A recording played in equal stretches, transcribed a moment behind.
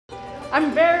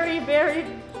I'm very, very,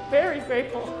 very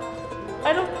grateful.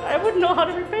 I wouldn't know how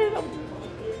to repay them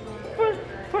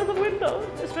for the window,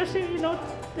 especially,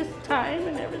 this time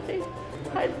and everything.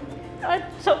 I'm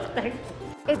so thankful.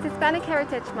 It's Hispanic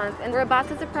Heritage Month, and we're about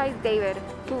to surprise David,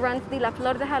 who runs the La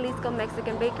Flor de Jalisco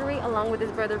Mexican Bakery, along with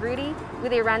his brother Rudy,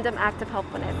 with a random act of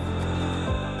helpfulness.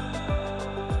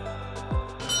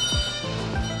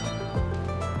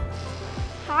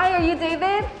 Hi, are you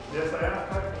David? Yes, I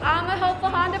am. I'm a helpful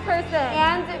Honda person,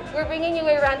 and we're bringing you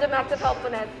a random act of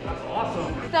helpfulness. That's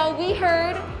awesome. So we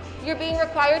heard you're being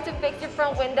required to fix your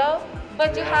front window,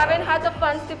 but you haven't had the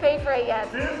funds to pay for it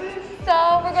yet. Seriously?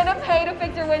 So we're gonna pay to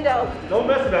fix your window. Don't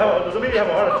mess with me. Don't make me have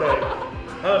a heart attack.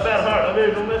 I have a bad heart. I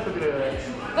mean, don't mess with me there.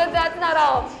 But that's not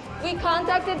all. We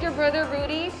contacted your brother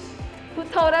Rudy, who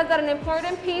told us that an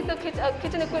important piece of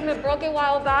kitchen equipment broke a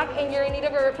while back and you're in need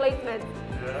of a replacement.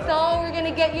 Yeah. So we're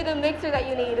gonna get you the mixer that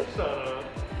you need. Shut up.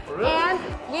 For real? And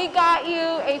we got you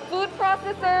a food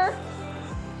processor,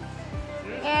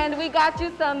 and we got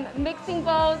you some mixing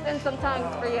bowls and some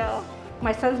tongs for you.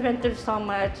 My son's been through so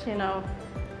much,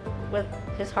 with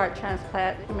his heart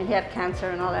transplant. I mean, he had cancer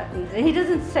and all that. And he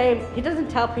doesn't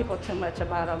tell people too much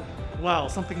about him. Wow,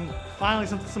 finally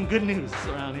some good news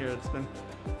around here. It's been,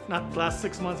 not the last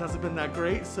 6 months hasn't been that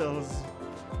great, so it's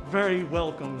very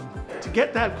welcome. To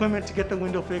get that equipment, to get the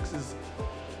window fixed is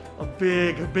a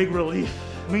big relief.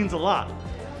 It means a lot.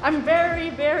 I'm very,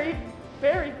 very,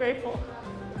 very grateful.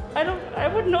 I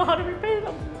wouldn't know how to repay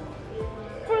them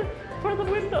for the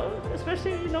window,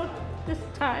 especially, this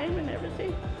time and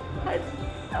everything.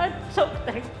 I'm so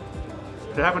thankful.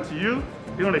 If it happened to you,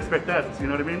 you don't expect that, you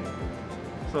know what I mean?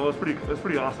 So it's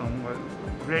pretty awesome.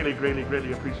 I greatly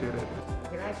appreciate it.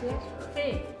 Gracias.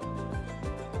 Sí.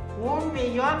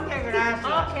 1,000,000 de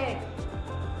gracias. Okay.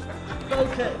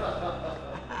 Okay.